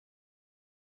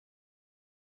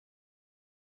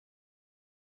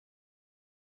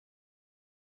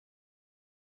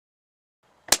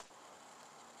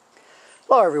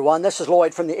Hello everyone, this is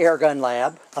Lloyd from the Airgun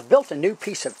Lab. I've built a new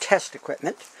piece of test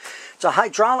equipment. It's a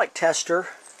hydraulic tester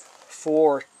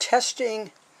for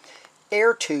testing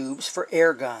air tubes for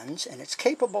air guns, and it's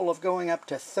capable of going up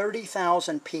to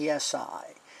 30,000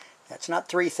 PSI. That's not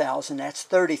 3,000, that's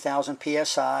 30,000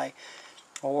 PSI,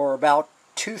 or about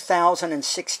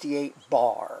 2,068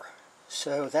 bar.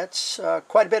 So that's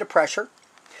quite a bit of pressure.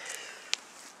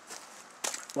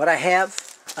 What I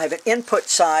have an input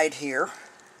side here,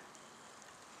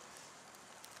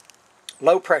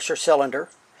 low pressure cylinder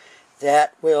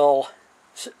that will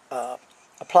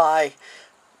apply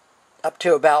up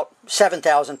to about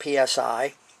 7,000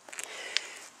 PSI.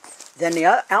 Then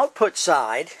the output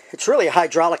side, it's really a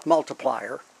hydraulic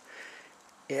multiplier.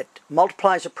 It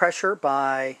multiplies the pressure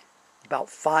by about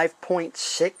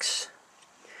 5.6.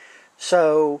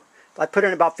 So if I put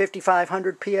in about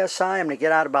 5,500 PSI, I'm going to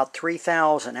get out about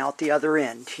 3,000 out the other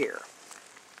end here.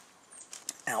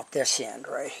 Out this end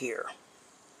right here.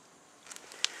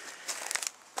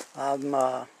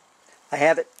 I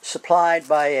have it supplied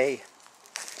by a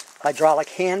hydraulic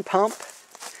hand pump.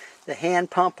 The hand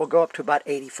pump will go up to about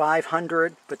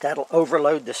 8,500, but that'll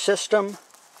overload the system.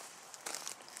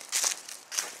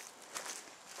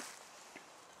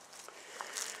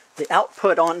 The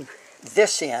output on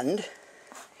this end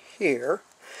here,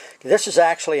 this is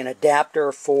actually an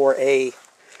adapter for a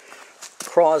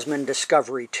Crosman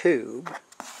Discovery tube.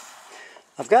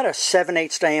 I've got a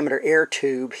 7/8 diameter air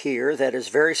tube here that is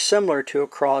very similar to a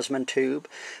Crosman tube,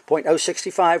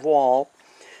 .065 wall.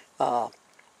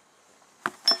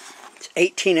 It's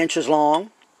 18 inches long.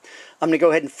 I'm going to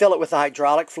go ahead and fill it with the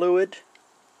hydraulic fluid,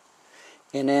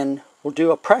 and then we'll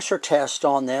do a pressure test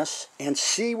on this and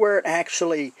see where it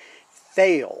actually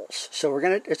fails. So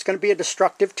it's going to be a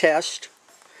destructive test.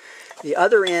 The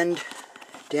other end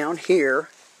down here,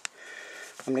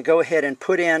 I'm going to go ahead and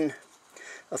put in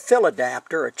a fill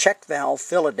adapter, a check valve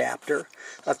fill adapter.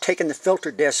 I've taken the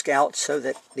filter disc out so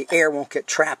that the air won't get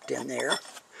trapped in there.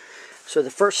 So the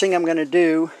first thing I'm going to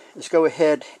do is go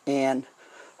ahead and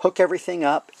hook everything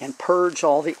up and purge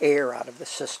all the air out of the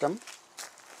system.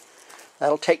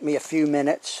 That'll take me a few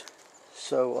minutes,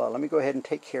 so let me go ahead and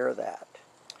take care of that.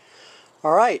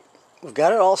 Alright, we've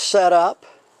got it all set up.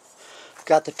 I've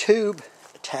got the tube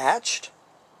attached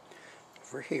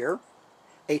over here.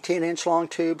 18-inch long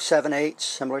tube, 7/8,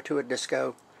 similar to a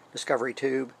Discovery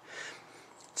tube.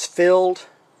 It's filled,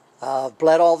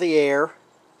 bled all the air.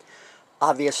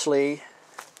 Obviously,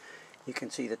 you can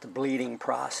see that the bleeding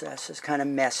process is kind of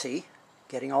messy.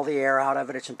 Getting all the air out of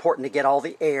it, it's important to get all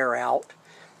the air out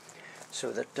so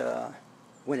that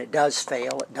when it does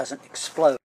fail, it doesn't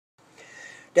explode.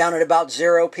 Down at about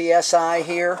 0 PSI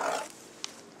here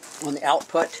on the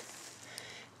output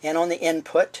and on the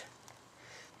input.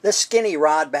 This skinny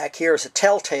rod back here is a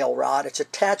telltale rod. It's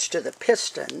attached to the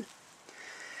piston.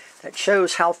 That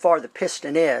shows how far the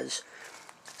piston is,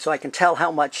 so I can tell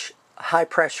how much high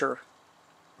pressure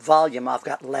volume I've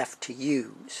got left to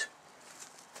use.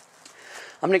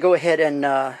 I'm going to go ahead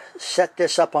and set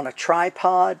this up on a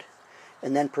tripod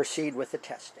and then proceed with the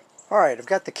testing. Alright, I've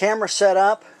got the camera set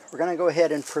up. We're going to go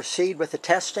ahead and proceed with the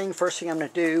testing. First thing I'm going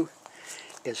to do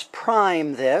is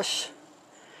prime this.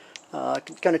 I'm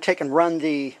going to take and run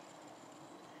the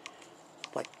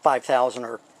like 5,000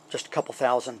 or just a couple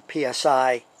thousand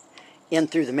PSI in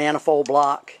through the manifold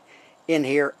block in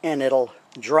here, and it'll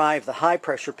drive the high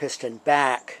pressure piston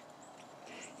back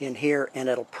in here, and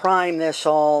it'll prime this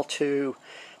all to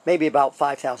maybe about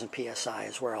 5,000 PSI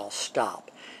is where I'll stop.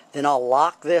 Then I'll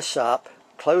lock this up,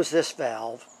 close this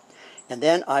valve, and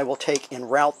then I will take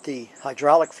and route the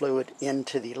hydraulic fluid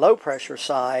into the low pressure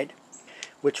side,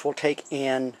 which will take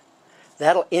in.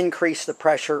 That'll increase the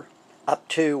pressure up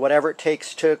to whatever it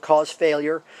takes to cause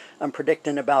failure. I'm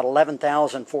predicting about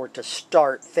 11,000 for it to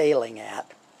start failing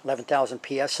at, 11,000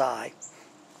 PSI.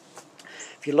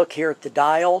 If you look here at the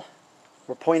dial,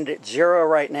 we're pointed at 0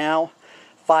 right now,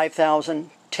 5,000,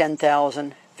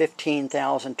 10,000,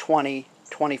 15,000, 20,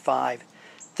 25,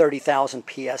 30,000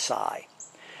 PSI.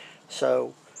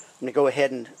 So I'm going to go ahead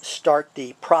and start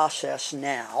the process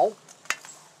now.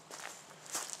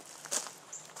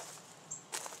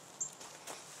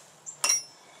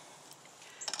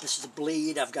 This is the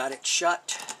bleed. I've got it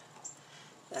shut.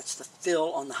 That's the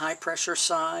fill on the high pressure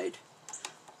side.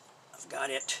 I've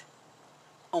got it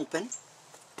open.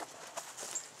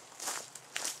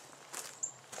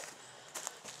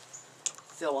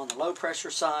 Fill on the low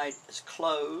pressure side is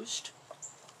closed.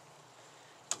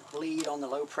 The bleed on the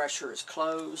low pressure is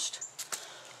closed.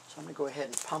 So I'm going to go ahead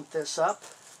and pump this up.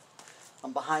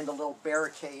 I'm behind a little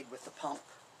barricade with the pump.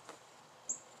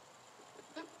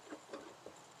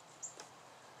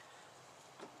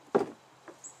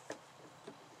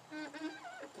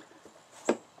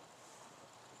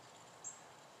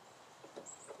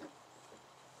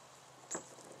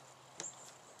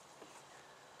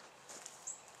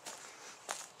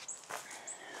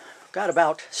 got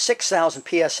about 6,000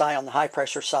 PSI on the high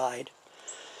pressure side.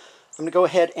 I'm going to go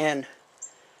ahead and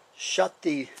shut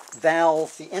the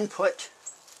valve, the input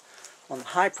on the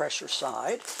high pressure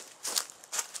side.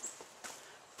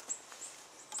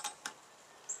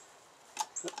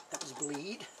 That was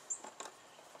bleed.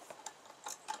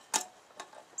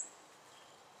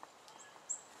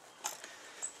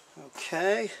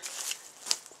 Okay.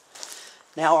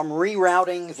 Now I'm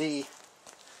rerouting the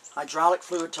hydraulic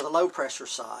fluid to the low pressure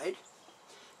side.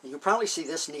 And you'll probably see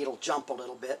this needle jump a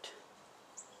little bit.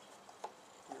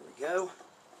 There we go.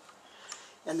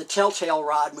 And the telltale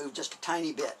rod moved just a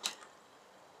tiny bit.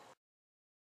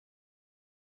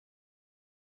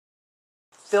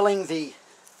 Filling the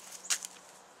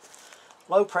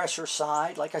low pressure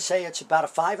side, like I say, it's about a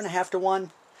 5.5 to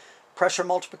 1 pressure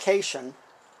multiplication.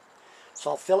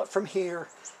 So I'll fill it from here.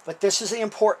 But this is the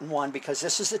important one because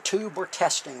this is the tube we're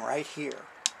testing right here.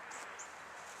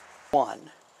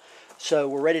 So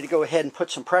we're ready to go ahead and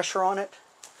put some pressure on it.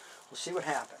 We'll see what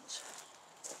happens.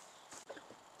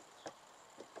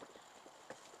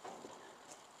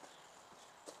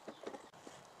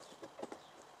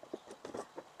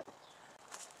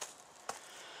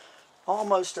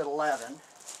 Almost at 11.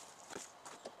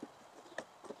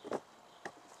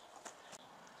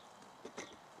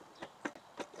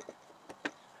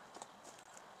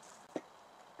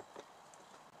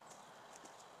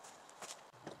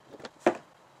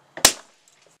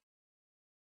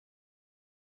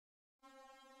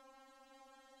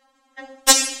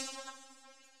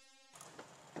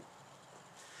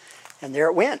 And there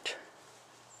it went.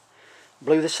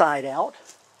 Blew the side out.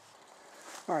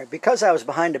 Alright, because I was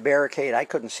behind a barricade, I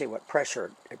couldn't see what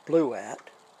pressure it blew at.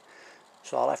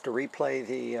 So I'll have to replay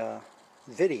the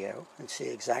video and see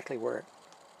exactly where it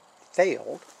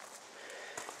failed.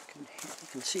 You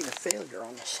can see the failure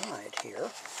on the side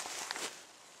here.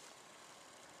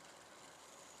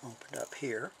 Opened up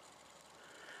here.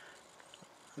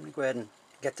 I'm going to go ahead and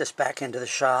get this back into the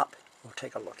shop. We'll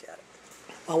take a look at it.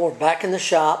 Well, we're back in the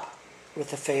shop with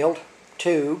the failed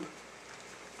tube.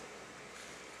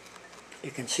 You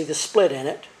can see the split in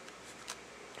it.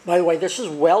 By the way, this is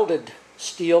welded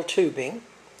steel tubing,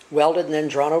 welded and then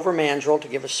drawn over mandrel to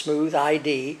give a smooth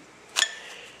ID.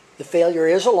 The failure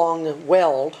is along the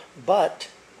weld, but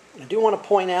I do want to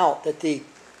point out that the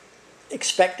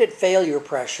expected failure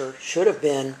pressure should have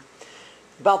been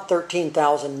about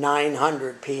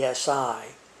 13,900 PSI.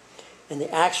 And the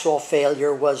actual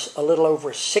failure was a little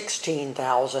over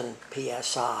 16,000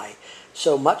 PSI.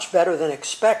 So much better than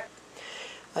expected.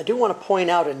 I do want to point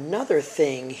out another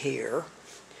thing here.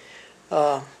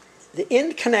 The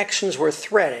end connections were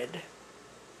threaded,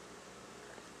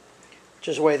 which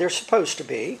is the way they're supposed to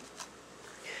be.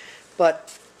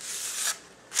 But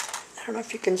I don't know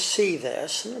if you can see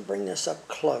this. I'm going to bring this up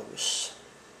close.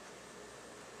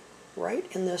 Right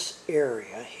in this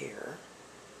area here.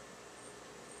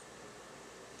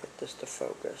 Put this to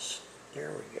focus. There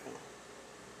we go.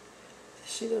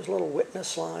 See those little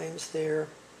witness lines there?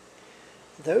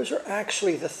 Those are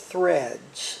actually the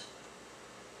threads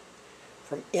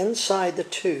from inside the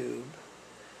tube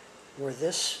where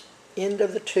this end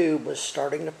of the tube was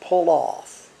starting to pull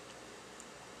off.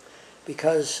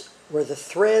 Because where the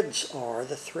threads are,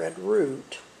 the thread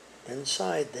root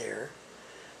inside there,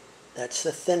 that's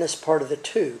the thinnest part of the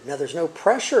tube. Now there's no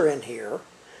pressure in here,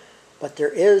 but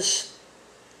there is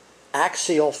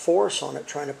axial force on it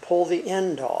trying to pull the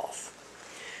end off.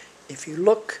 If you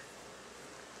look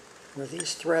where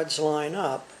these threads line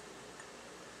up,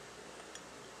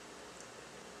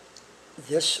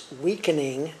 this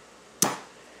weakening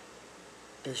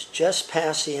is just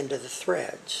past the end of the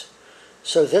threads.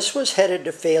 So this was headed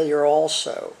to failure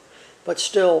also, but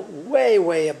still way,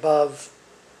 way above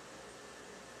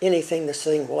anything this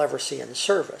thing will ever see in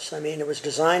service. I mean, it was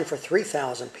designed for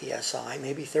 3,000 PSI,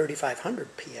 maybe 3,500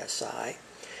 PSI,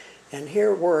 and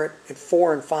here we're at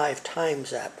 4 and 5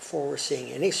 times that before we're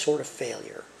seeing any sort of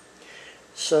failure.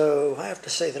 So I have to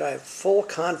say that I have full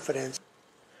confidence,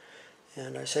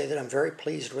 and I say that I'm very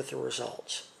pleased with the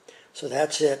results. So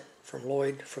that's it from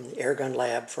Lloyd from the Airgun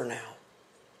Lab for now.